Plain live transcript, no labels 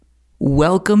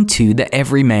Welcome to the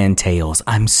Everyman Tales.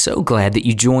 I'm so glad that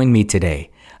you joined me today.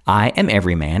 I am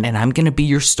Everyman, and I'm going to be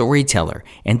your storyteller.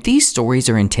 And these stories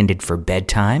are intended for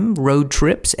bedtime, road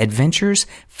trips, adventures,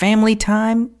 family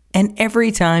time, and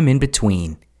every time in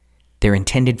between. They're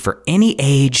intended for any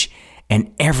age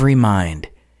and every mind.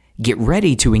 Get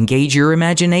ready to engage your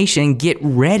imagination. Get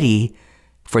ready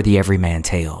for the Everyman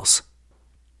Tales.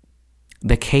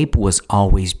 The Cape was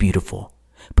always beautiful.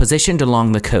 Positioned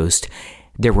along the coast,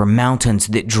 there were mountains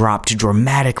that dropped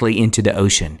dramatically into the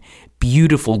ocean.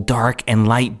 Beautiful dark and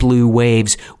light blue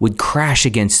waves would crash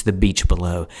against the beach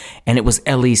below, and it was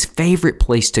Ellie's favorite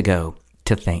place to go,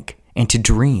 to think, and to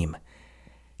dream.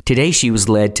 Today she was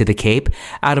led to the Cape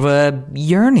out of a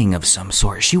yearning of some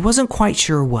sort. She wasn't quite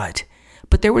sure what,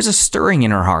 but there was a stirring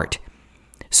in her heart.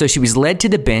 So she was led to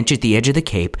the bench at the edge of the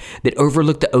Cape that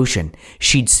overlooked the ocean.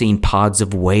 She'd seen pods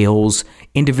of whales,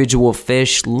 individual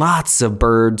fish, lots of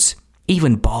birds,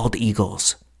 even bald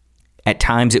eagles. At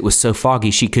times it was so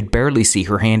foggy she could barely see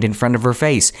her hand in front of her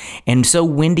face, and so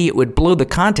windy it would blow the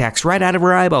contacts right out of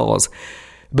her eyeballs.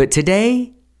 But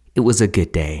today, it was a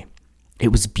good day. It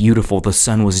was beautiful. The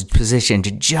sun was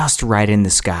positioned just right in the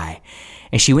sky,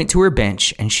 and she went to her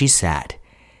bench and she sat.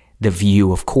 The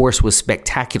view, of course, was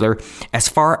spectacular. As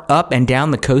far up and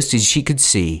down the coast as she could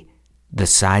see, the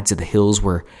sides of the hills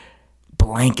were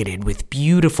blanketed with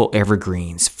beautiful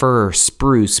evergreens, fir,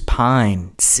 spruce,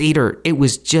 pine, cedar. It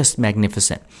was just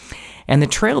magnificent. And the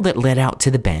trail that led out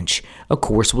to the bench, of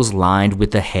course, was lined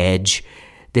with a hedge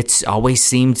that always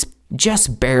seemed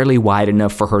just barely wide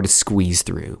enough for her to squeeze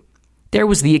through. There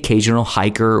was the occasional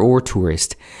hiker or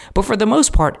tourist, but for the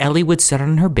most part, Ellie would sit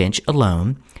on her bench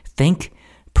alone, think,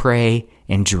 pray,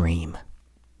 and dream.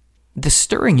 The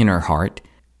stirring in her heart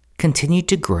continued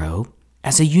to grow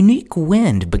as a unique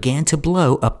wind began to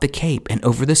blow up the Cape and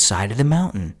over the side of the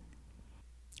mountain.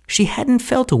 She hadn't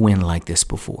felt a wind like this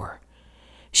before.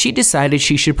 She decided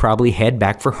she should probably head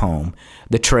back for home,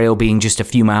 the trail being just a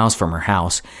few miles from her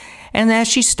house, and as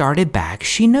she started back,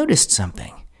 she noticed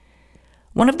something.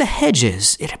 One of the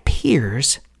hedges, it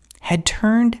appears, had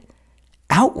turned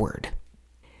outward.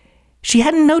 She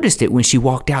hadn't noticed it when she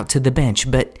walked out to the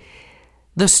bench, but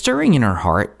the stirring in her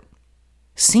heart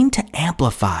seemed to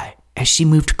amplify as she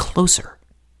moved closer.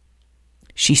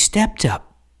 She stepped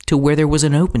up to where there was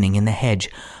an opening in the hedge,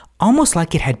 almost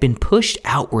like it had been pushed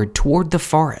outward toward the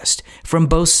forest from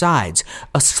both sides,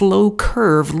 a slow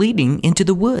curve leading into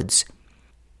the woods.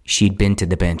 She'd been to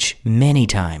the bench many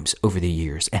times over the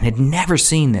years and had never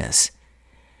seen this.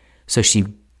 So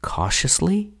she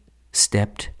cautiously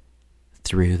stepped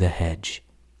through the hedge.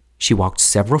 She walked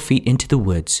several feet into the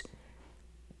woods,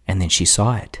 and then she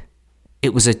saw it.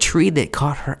 It was a tree that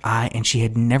caught her eye and she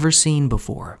had never seen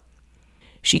before.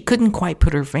 She couldn't quite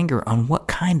put her finger on what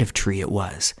kind of tree it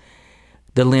was.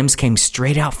 The limbs came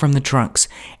straight out from the trunks,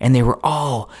 and they were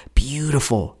all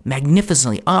beautiful,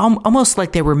 magnificently, almost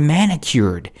like they were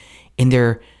manicured in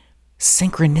their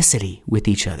synchronicity with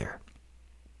each other.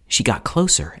 She got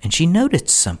closer, and she noticed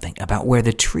something about where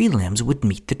the tree limbs would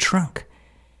meet the trunk.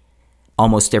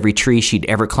 Almost every tree she'd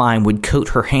ever climbed would coat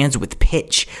her hands with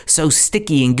pitch, so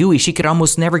sticky and gooey she could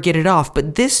almost never get it off.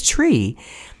 But this tree,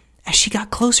 as she got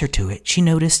closer to it, she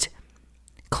noticed,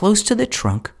 close to the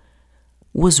trunk,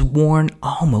 was worn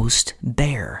almost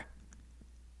bare,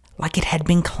 like it had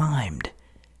been climbed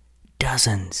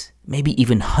dozens, maybe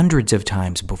even hundreds of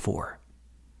times before.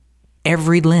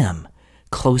 Every limb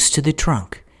close to the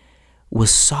trunk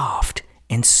was soft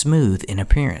and smooth in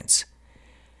appearance.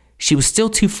 She was still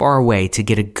too far away to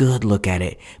get a good look at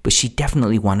it, but she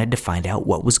definitely wanted to find out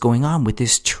what was going on with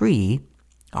this tree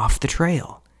off the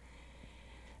trail.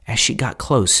 As she got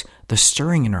close, the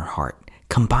stirring in her heart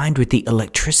combined with the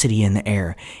electricity in the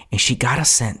air, and she got a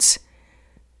sense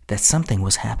that something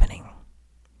was happening.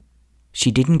 She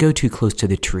didn't go too close to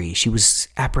the tree. She was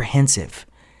apprehensive.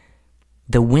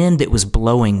 The wind that was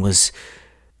blowing was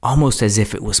almost as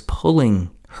if it was pulling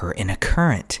her in a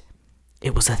current.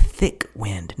 It was a thick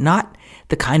wind, not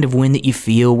the kind of wind that you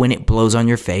feel when it blows on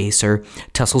your face or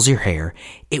tussles your hair.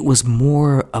 It was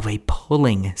more of a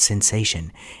pulling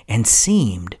sensation and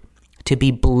seemed to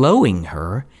be blowing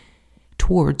her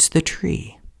towards the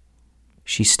tree.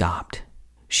 She stopped.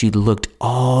 She looked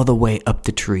all the way up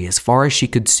the tree as far as she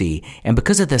could see, and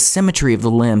because of the symmetry of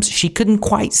the limbs, she couldn't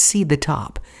quite see the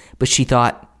top. But she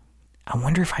thought, I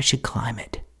wonder if I should climb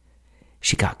it.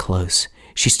 She got close.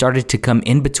 She started to come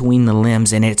in between the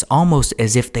limbs, and it's almost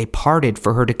as if they parted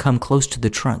for her to come close to the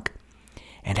trunk.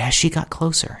 And as she got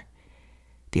closer,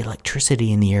 the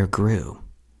electricity in the air grew.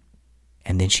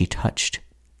 And then she touched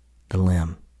the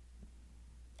limb.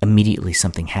 Immediately,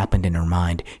 something happened in her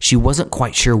mind. She wasn't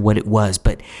quite sure what it was,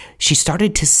 but she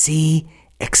started to see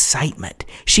excitement.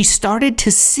 She started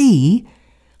to see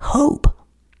hope.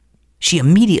 She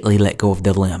immediately let go of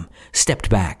the limb, stepped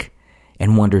back,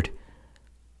 and wondered,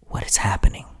 what is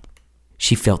happening?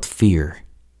 She felt fear.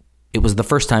 It was the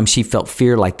first time she felt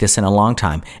fear like this in a long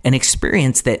time, an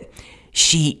experience that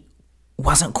she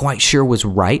wasn't quite sure was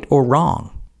right or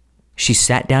wrong. She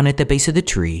sat down at the base of the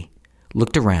tree,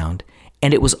 looked around,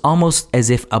 and it was almost as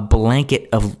if a blanket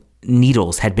of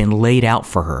needles had been laid out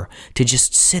for her to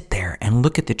just sit there and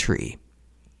look at the tree.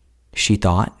 She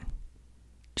thought,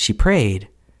 she prayed,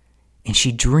 and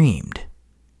she dreamed.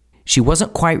 She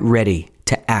wasn't quite ready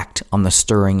to act on the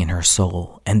stirring in her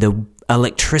soul and the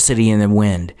electricity in the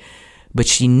wind, but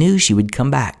she knew she would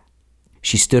come back.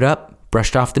 She stood up,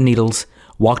 brushed off the needles,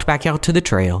 walked back out to the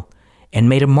trail, and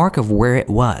made a mark of where it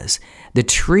was, the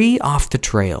tree off the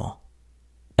trail.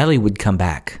 Ellie would come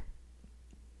back.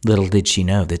 Little did she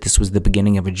know that this was the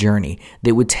beginning of a journey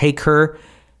that would take her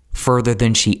further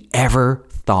than she ever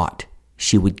thought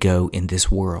she would go in this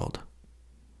world.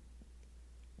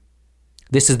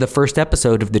 This is the first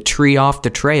episode of The Tree Off the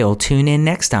Trail. Tune in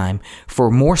next time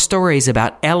for more stories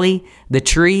about Ellie, the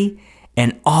tree,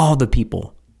 and all the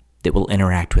people that will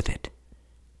interact with it.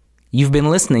 You've been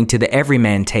listening to the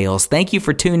Everyman Tales. Thank you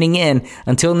for tuning in.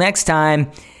 Until next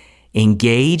time,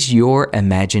 engage your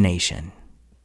imagination.